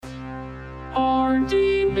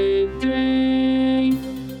Hardee Midday.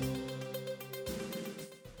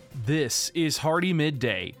 This is Hardee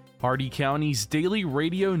Midday, Hardee County's daily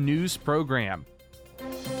radio news program.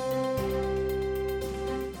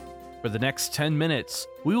 For the next 10 minutes,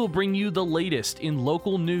 we will bring you the latest in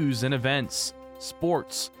local news and events,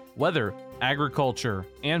 sports, weather, agriculture,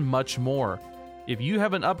 and much more. If you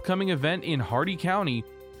have an upcoming event in Hardee County,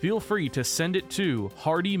 feel free to send it to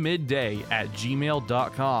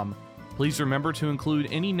hardeemidday@gmail.com. Please remember to include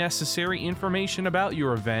any necessary information about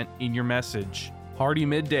your event in your message. Hardee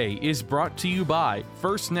Midday is brought to you by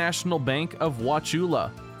First National Bank of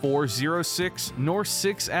Wauchula, 406 North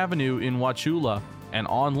 6th Avenue in Wauchula, and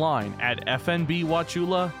online at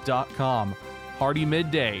fnbwauchula.com. Hardee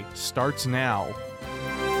Midday starts now.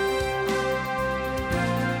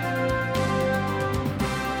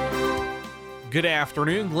 Good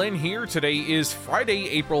afternoon, Glenn here. Today is Friday,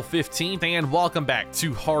 April 15th, and welcome back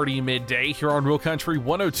to Hardee Midday here on Real Country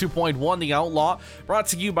 102.1 The Outlaw, brought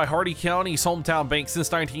to you by Hardee County's hometown bank since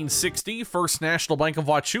 1960, First National Bank of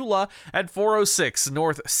Wauchula at 406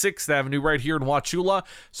 North 6th Avenue right here in Wauchula.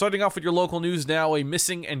 Starting off with your local news now, a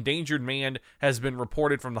missing endangered man has been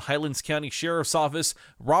reported from the Highlands County Sheriff's Office.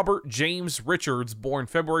 Robert James Richards, born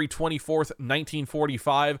February 24th,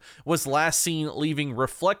 1945, was last seen leaving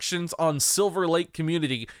Reflections on Silver Lake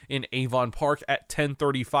Community in Avon Park at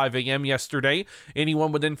 10:35 a.m. yesterday.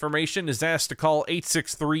 Anyone with information is asked to call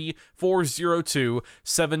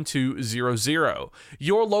 863-402-7200.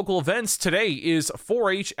 Your local events today is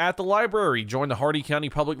 4-H at the library. Join the Hardee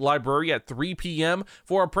County Public Library at 3 p.m.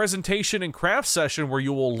 for a presentation and craft session where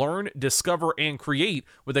you will learn, discover, and create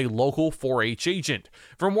with a local 4-H agent.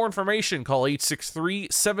 For more information, call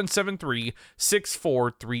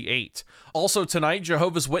 863-773-6438. Also tonight,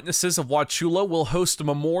 Jehovah's Witnesses of Wauchula will host a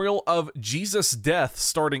memorial of Jesus' death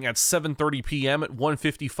starting at 7:30 p.m. at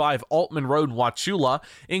 155 Altman Road, Wauchula.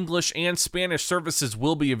 English and Spanish services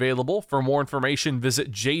will be available. For more information,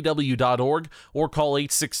 visit jw.org or call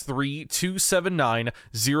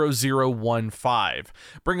 863-279-0015.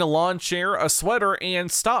 Bring a lawn chair, a sweater,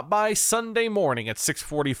 and stop by Sunday morning at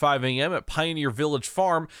 6:45 a.m. at Pioneer Village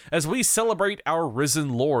Farm as we celebrate our risen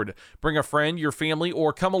Lord. Bring a friend, your family,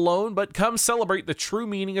 or come alone, but come celebrate the true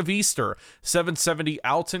meaning of Easter. 770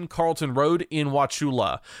 Alton Carlton Road in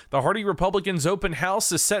Wauchula. The Hardee Republicans open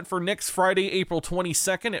house is set for next Friday, April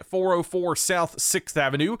 22nd at 404 South 6th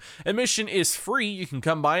Avenue. Admission is free. You can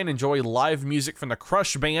come by and enjoy live music from the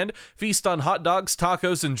Crush Band, feast on hot dogs,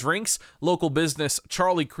 tacos, and drinks. Local business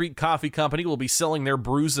Charlie Creek Coffee Company will be selling their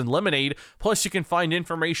brews and lemonade. Plus, you can find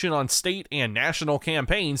information on state and national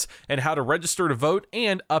campaigns and how to register to vote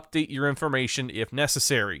and update your information if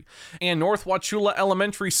necessary. And North Wauchula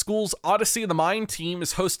Elementary School's Odyssey of the Mind team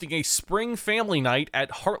is hosting a spring family night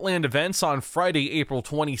at Heartland Events on Friday, April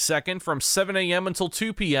 22nd from 7 a.m. until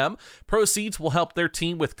 2 p.m. Proceeds will help their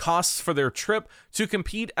team with costs for their trip to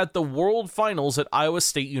compete at the World Finals at Iowa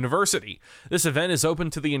State University. This event is open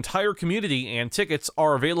to the entire community and tickets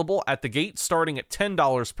are available at the gate starting at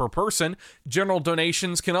 $10 per person. General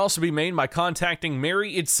donations can also be made by contacting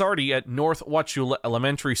Mary Idsardi at North Wauchula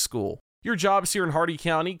Elementary School. Your jobs here in Hardee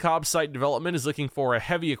County, Cobb Site Development is looking for a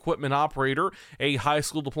heavy equipment operator. A high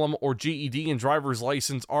school diploma or GED and driver's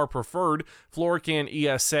license are preferred. Florican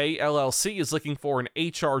ESA LLC is looking for an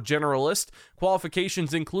HR generalist.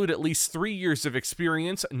 Qualifications include at least 3 years of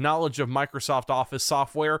experience, knowledge of Microsoft Office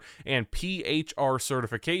software, and PHR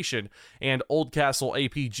certification. And Oldcastle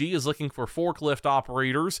APG is looking for forklift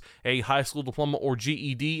operators. A high school diploma or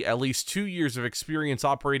GED, at least 2 years of experience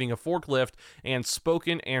operating a forklift, and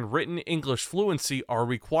spoken and written English fluency are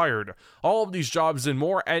required. All of these jobs and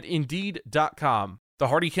more at Indeed.com. The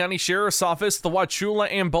Hardee County Sheriff's Office, the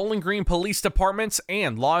Wauchula and Bowling Green Police Departments,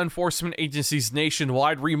 and law enforcement agencies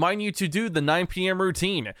nationwide remind you to do the 9 p.m.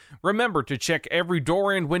 routine. Remember to check every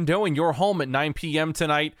door and window in your home at 9 p.m.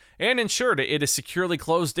 tonight and ensure that it is securely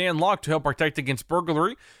closed and locked to help protect against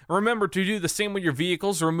burglary. Remember to do the same with your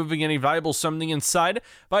vehicles, removing any valuables from the inside.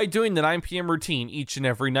 By doing the 9 p.m. routine each and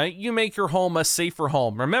every night, you make your home a safer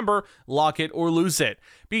home. Remember, lock it or lose it.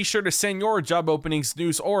 Be sure to send your job openings,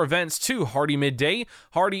 news, or events to Hardee Midday,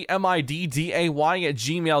 Hardee MIDDAY at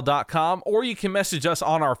gmail.com, or you can message us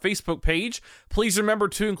on our Facebook page. Please remember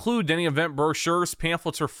to include any event brochures,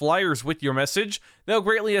 pamphlets, or flyers with your message. They'll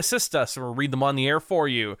greatly assist us and we'll read them on the air for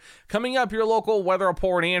you. Coming up, your local weather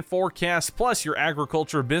report and forecast, plus your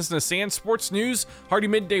agriculture, business, and sports news. Hardee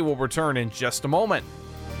Midday will return in just a moment.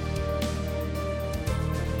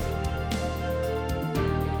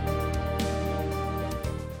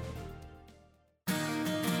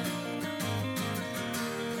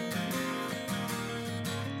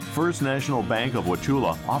 First National Bank of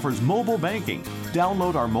Wauchula offers mobile banking.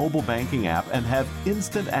 Download our mobile banking app and have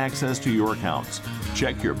instant access to your accounts.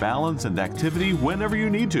 Check your balance and activity whenever you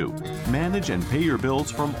need to. Manage and pay your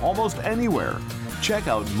bills from almost anywhere. Check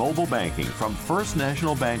out mobile banking from First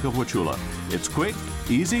National Bank of Wauchula. It's quick,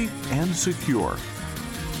 easy, and secure.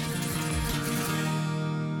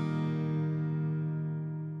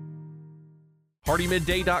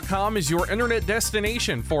 HardeeMidday.com is your internet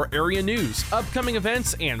destination for area news, upcoming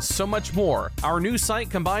events, and so much more. Our news site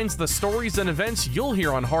combines the stories and events you'll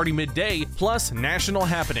hear on Hardee Midday, plus national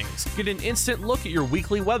happenings. Get an instant look at your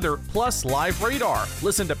weekly weather, plus live radar.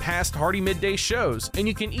 Listen to past Hardee Midday shows, and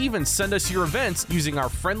you can even send us your events using our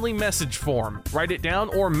friendly message form. Write it down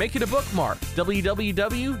or make it a bookmark.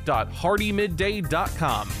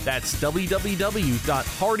 www.HardeeMidday.com. That's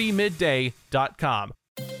www.HardeeMidday.com.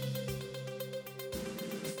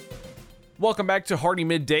 Welcome back to Hardee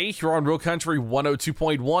Midday here on Real Country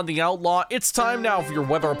 102.1 The Outlaw. It's time now for your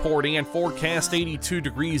weather report and forecast. 82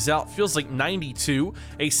 degrees out, feels like 92.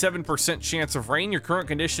 A 7% chance of rain. Your current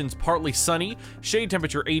conditions partly sunny. Shade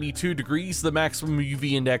temperature 82 degrees. The maximum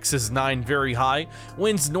UV index is 9, very high.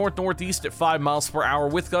 Winds north-northeast at 5 miles per hour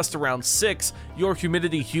with gusts around 6. Your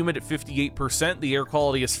humidity humid at 58%. The air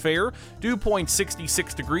quality is fair. Dew point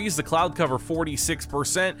 66 degrees. The cloud cover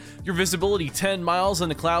 46%. Your visibility 10 miles and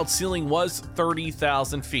the cloud ceiling was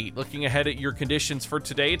 30,000 feet. Looking ahead at your conditions for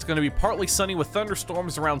today, it's going to be partly sunny with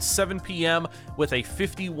thunderstorms around 7 p.m. with a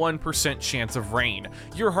 51% chance of rain.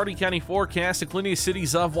 Your Hardee County forecast, including the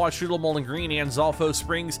cities of Wauchula, Bowling Green, and Zolfo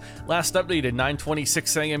Springs, last updated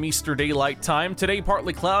 9:26 a.m. Eastern Daylight Time. Today,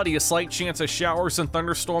 partly cloudy, a slight chance of showers and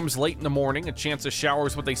thunderstorms late in the morning, a chance of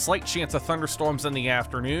showers with a slight chance of thunderstorms in the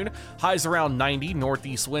afternoon. Highs around 90,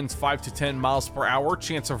 northeast winds 5 to 10 miles per hour,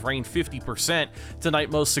 chance of rain 50%. Tonight,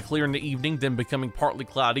 mostly clear in the evening, then becoming partly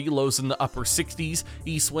cloudy, lows in the upper 60s,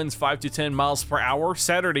 east winds 5 to 10 miles per hour.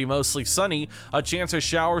 Saturday, mostly sunny, a chance of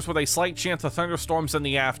showers with a slight chance of thunderstorms in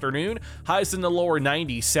the afternoon. Highs in the lower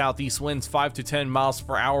 90s, southeast winds 5 to 10 miles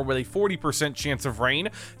per hour with a 40% chance of rain.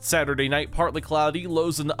 Saturday night, partly cloudy,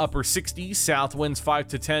 lows in the upper 60s, south winds 5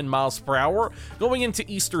 to 10 miles per hour. Going into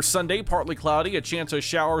Easter Sunday, partly cloudy, a chance of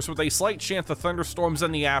showers with a slight chance of thunderstorms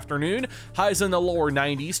in the afternoon. Highs in the lower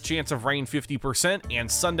 90s, chance of rain 50%,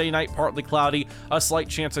 and Sunday night, partly cloudy, a slight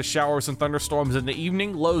chance of showers and thunderstorms in the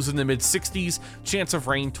evening, lows in the mid-60s, chance of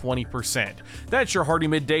rain 20%. That's your Hardee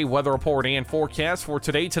Midday weather report and forecast for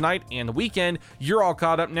today, tonight, and the weekend. You're all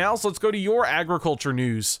caught up now, so let's go to your agriculture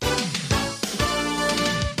news.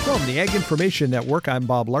 From the Ag Information Network, I'm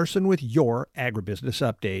Bob Larson with your Agribusiness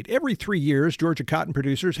Update. Every 3 years, Georgia cotton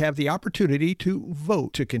producers have the opportunity to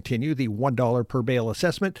vote to continue the $1 per bale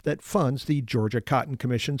assessment that funds the Georgia Cotton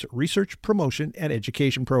Commission's research, promotion, and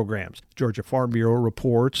education programs. Georgia Farm Bureau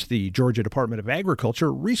reports the Georgia Department of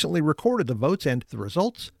Agriculture recently recorded the votes, and the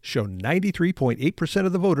results show 93.8%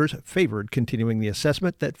 of the voters favored continuing the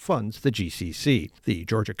assessment that funds the GCC. The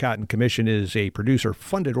Georgia Cotton Commission is a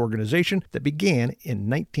producer-funded organization that began in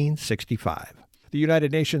 1965. The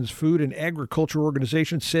United Nations Food and Agriculture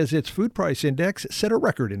Organization says its food price index set a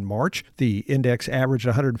record in March. The index averaged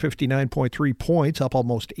 159.3 points, up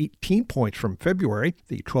almost 18 points from February.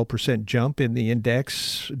 The 12% jump in the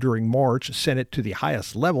index during March sent it to the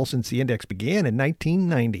highest level since the index began in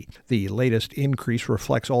 1990. The latest increase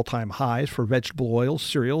reflects all-time highs for vegetable oils,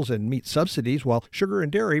 cereals, and meat subsidies, while sugar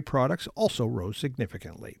and dairy products also rose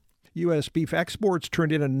significantly. U.S. beef exports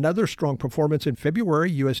turned in another strong performance in February.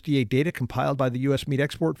 USDA data compiled by the U.S. Meat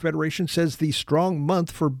Export Federation says the strong month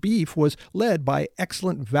for beef was led by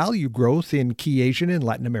excellent value growth in key Asian and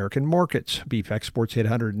Latin American markets. Beef exports hit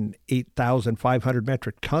 108,500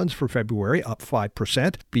 metric tons for February, up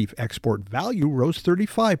 5%. Beef export value rose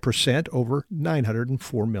 35%, over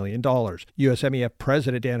 $904 million. USMEF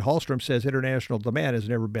President Dan Hallstrom says international demand has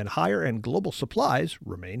never been higher and global supplies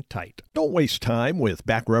remain tight. Don't waste time with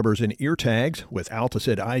back rubbers and ear tags. With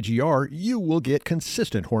Alticid IGR, you will get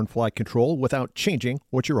consistent hornfly control without changing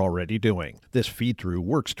what you're already doing. This feed-through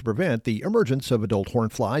works to prevent the emergence of adult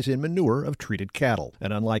hornflies in manure of treated cattle.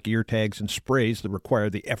 And unlike ear tags and sprays that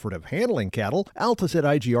require the effort of handling cattle, Alticid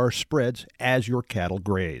IGR spreads as your cattle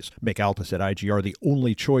graze. Make Alticid IGR the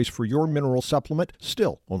only choice for your mineral supplement,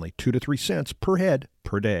 still only 2 to 3 cents per head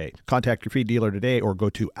per day. Contact your feed dealer today or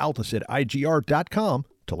go to AlticidIGR.com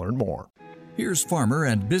to learn more. Here's farmer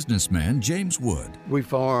and businessman James Wood. We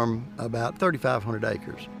farm about 3,500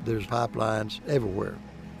 acres. There's pipelines everywhere.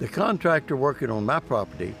 The contractor working on my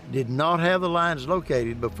property did not have the lines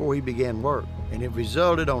located before he began work, and it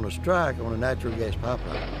resulted on a strike on a natural gas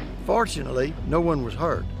pipeline. Fortunately, no one was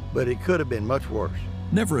hurt, but it could have been much worse.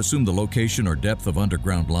 Never assume the location or depth of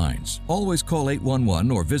underground lines. Always call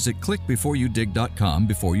 811 or visit clickbeforeyoudig.com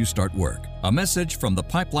before you start work. A message from the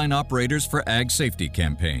Pipeline Operators for Ag Safety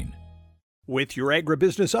campaign. With your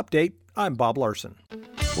agribusiness update, I'm Bob Larson.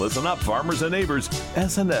 Listen up, farmers and neighbors.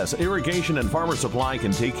 S&S Irrigation and Farmer Supply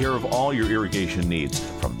can take care of all your irrigation needs,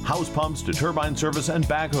 from house pumps to turbine service and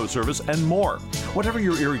backhoe service and more. Whatever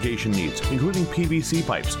your irrigation needs, including PVC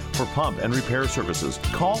pipes for pump and repair services,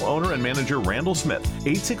 call owner and manager Randall Smith,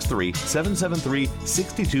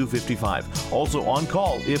 863-773-6255. Also on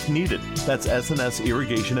call if needed. That's S&S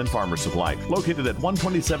Irrigation and Farmer Supply, located at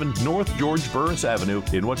 127 North George Burris Avenue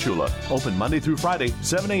in Wauchula. Open Monday through Friday,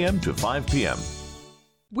 7 a.m. to 5 p.m.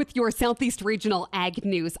 With your Southeast Regional Ag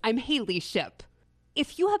News, I'm Haley Ship.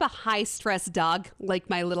 If you have a high-stress dog, like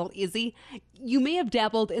my little Izzy, you may have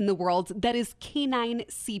dabbled in the world that is canine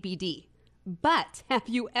CBD. But have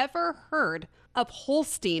you ever heard of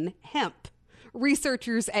Holstein hemp?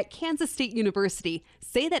 Researchers at Kansas State University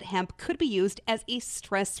say that hemp could be used as a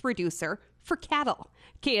stress reducer for cattle.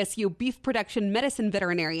 KSU beef production medicine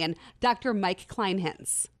veterinarian Dr. Mike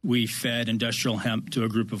Kleinhens. We fed industrial hemp to a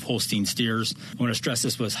group of Holstein steers. I want to stress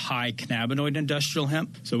this was high cannabinoid industrial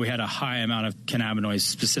hemp. So we had a high amount of cannabinoids,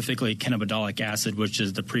 specifically cannabidolic acid, which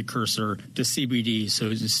is the precursor to CBD. So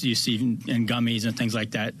you see in gummies and things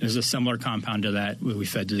like that, there's a similar compound to that we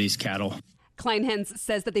fed to these cattle. Kleinhens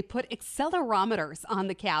says that they put accelerometers on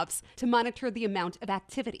the calves to monitor the amount of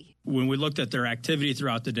activity. When we looked at their activity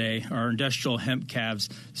throughout the day, our industrial hemp calves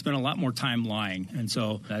spent a lot more time lying. And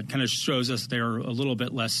so that kind of shows us they're a little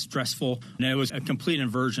bit less stressful. And it was a complete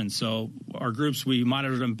inversion. So our groups, we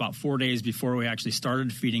monitored them about 4 days before we actually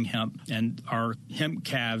started feeding hemp. And our hemp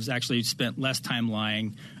calves actually spent less time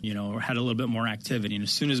lying, or had a little bit more activity. And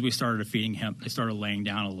as soon as we started feeding hemp, they started laying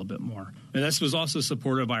down a little bit more. And this was also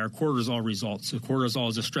supported by our cortisol results. So cortisol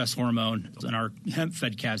is a stress hormone, and our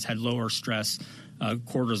hemp-fed calves had lower stress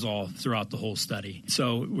cortisol throughout the whole study.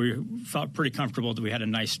 So we felt pretty comfortable that we had a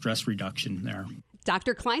nice stress reduction there.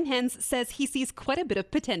 Dr. Kleinhens says he sees quite a bit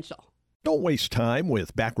of potential. Don't waste time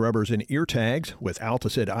with back rubbers and ear tags. With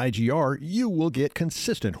Alticid IGR, you will get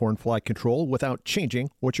consistent hornfly control without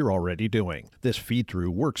changing what you're already doing. This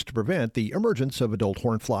feed-through works to prevent the emergence of adult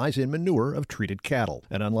hornflies in manure of treated cattle.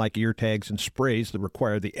 And unlike ear tags and sprays that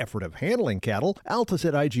require the effort of handling cattle,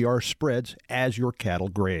 Alticid IGR spreads as your cattle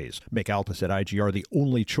graze. Make Alticid IGR the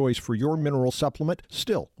only choice for your mineral supplement,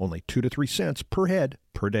 still only 2 to 3 cents per head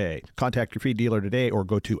per day. Contact your feed dealer today or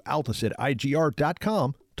go to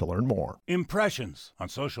AlticidIGR.com to learn more. Impressions. On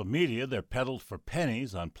social media, they're peddled for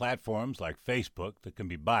pennies on platforms like Facebook that can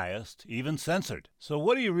be biased, even censored. So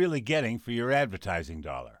what are you really getting for your advertising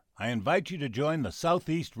dollar? I invite you to join the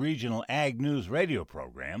Southeast Regional Ag News radio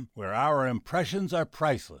program, where our impressions are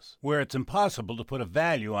priceless, where it's impossible to put a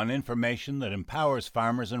value on information that empowers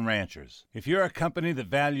farmers and ranchers. If you're a company that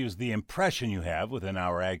values the impression you have within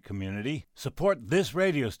our ag community, support this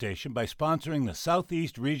radio station by sponsoring the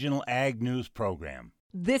Southeast Regional Ag News program.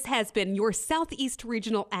 This has been your Southeast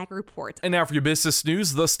Regional Ag Report. And now for your business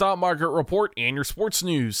news, the stock market report, and your sports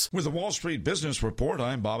news. With the Wall Street Business Report,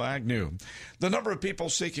 I'm Bob Agnew. The number of people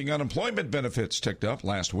seeking unemployment benefits ticked up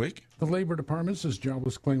last week. The Labor Department says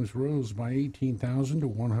jobless claims rose by 18,000 to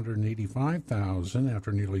 185,000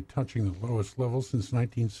 after nearly touching the lowest level since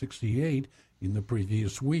 1968 in the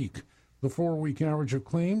previous week. The 4-week average of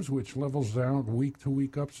claims, which levels out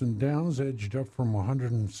week-to-week ups and downs, edged up from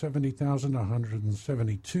 170,000 to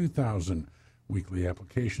 172,000. Weekly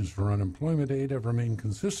applications for unemployment aid have remained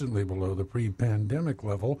consistently below the pre-pandemic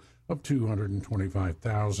level of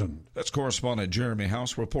 225,000. That's correspondent Jeremy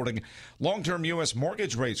House reporting. Long-term U.S.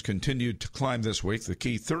 mortgage rates continued to climb this week. The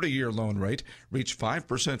key 30-year loan rate reached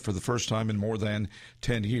 5% for the first time in more than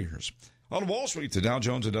 10 years. On Wall Street, the Dow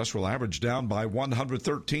Jones Industrial Average down by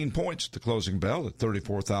 113 points at the closing bell at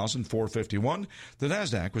 34,451. The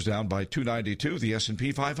Nasdaq was down by 292. The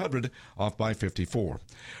S&P 500 off by 54.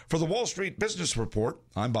 For the Wall Street Business Report,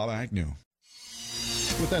 I'm Bob Agnew.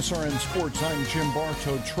 With SRN Sports, I'm Jim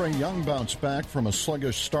Bartow. Trae Young bounced back from a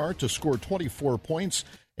sluggish start to score 24 points,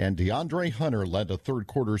 and DeAndre Hunter led a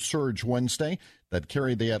third-quarter surge Wednesday that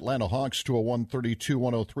carried the Atlanta Hawks to a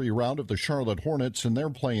 132-103 rout of the Charlotte Hornets in their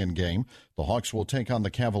play-in game. The Hawks will take on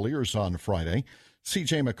the Cavaliers on Friday.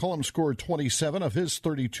 C.J. McCollum scored 27 of his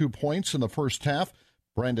 32 points in the first half.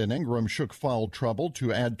 Brandon Ingram shook foul trouble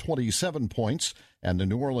to add 27 points. And the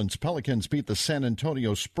New Orleans Pelicans beat the San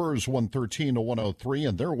Antonio Spurs 113-103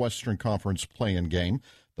 in their Western Conference play-in game.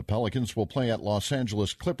 The Pelicans will play at Los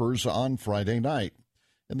Angeles Clippers on Friday night.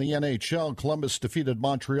 In the NHL, Columbus defeated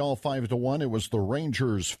Montreal 5-1. It was the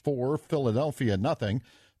Rangers 4, Philadelphia 0.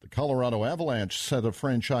 The Colorado Avalanche set a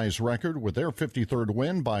franchise record with their 53rd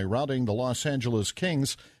win by routing the Los Angeles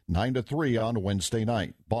Kings 9-3 on Wednesday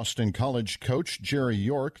night. Boston College coach Jerry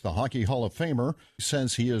York, the Hockey Hall of Famer,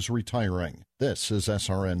 says he is retiring. This is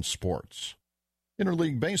SRN Sports.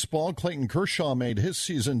 Interleague Baseball, Clayton Kershaw made his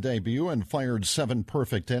season debut and fired 7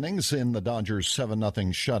 perfect innings in the Dodgers'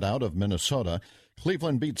 7-0 shutout of Minnesota.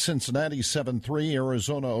 Cleveland beat Cincinnati 7-3,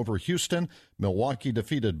 Arizona over Houston. Milwaukee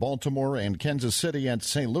defeated Baltimore, and Kansas City at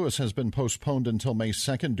St. Louis has been postponed until May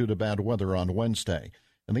 2nd due to bad weather on Wednesday.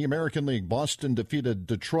 In the American League, Boston defeated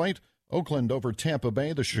Detroit, Oakland over Tampa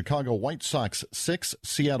Bay, the Chicago White Sox 6,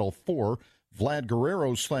 Seattle 4. Vlad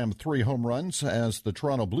Guerrero slammed 3 home runs as the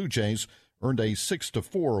Toronto Blue Jays earned a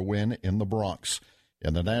 6-4 win in the Bronx.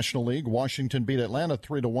 In the National League, Washington beat Atlanta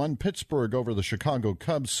 3-1, Pittsburgh over the Chicago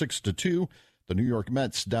Cubs 6-2. The New York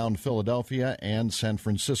Mets downed Philadelphia, and San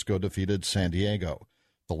Francisco defeated San Diego.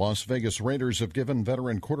 The Las Vegas Raiders have given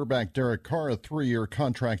veteran quarterback Derek Carr a 3-year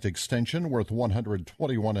contract extension worth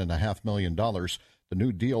 $121.5 million. The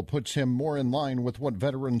new deal puts him more in line with what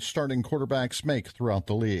veteran starting quarterbacks make throughout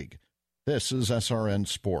the league. This is SRN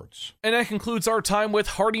Sports. And that concludes our time with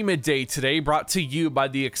Hardee Midday today, brought to you by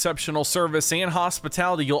the exceptional service and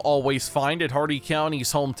hospitality you'll always find at Hardee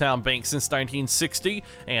County's hometown bank since 1960,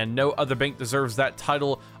 and no other bank deserves that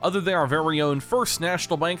title other than our very own First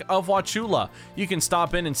National Bank of Wauchula. You can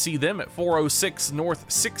stop in and see them at 406 North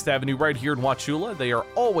 6th Avenue right here in Wauchula. They are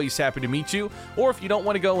always happy to meet you, or if you don't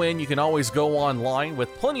want to go in, you can always go online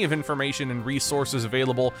with plenty of information and resources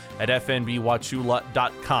available at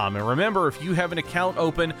fnbwauchula.com. And remember, if you have an account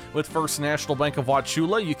open with First National Bank of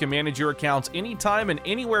Wauchula, you can manage your accounts anytime and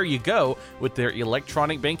anywhere you go with their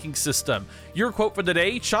electronic banking system. Your quote for the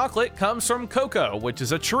day: chocolate comes from cocoa, which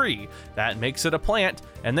is a tree. That makes it a plant,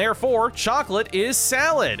 and therefore chocolate is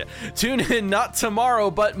salad. Tune in not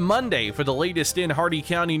tomorrow, but Monday for the latest in Hardee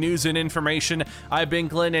County news and information. I've been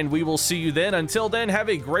Glenn, and we will see you then. Until then, have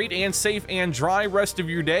a great and safe and dry rest of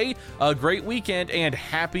your day, a great weekend, and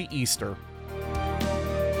happy Easter.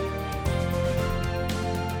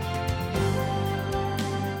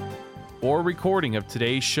 For a recording of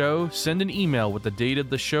today's show, send an email with the date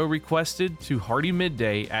of the show requested to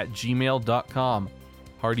hardeemidday@gmail.com.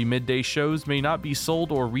 Hardee Midday shows may not be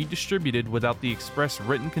sold or redistributed without the express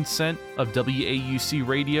written consent of WAUC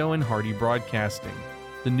Radio and Hardee Broadcasting.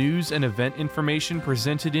 The news and event information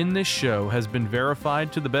presented in this show has been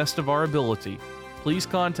verified to the best of our ability. Please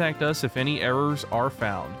contact us if any errors are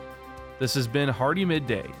found. This has been Hardee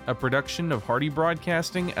Midday, a production of Hardee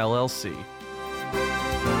Broadcasting, LLC.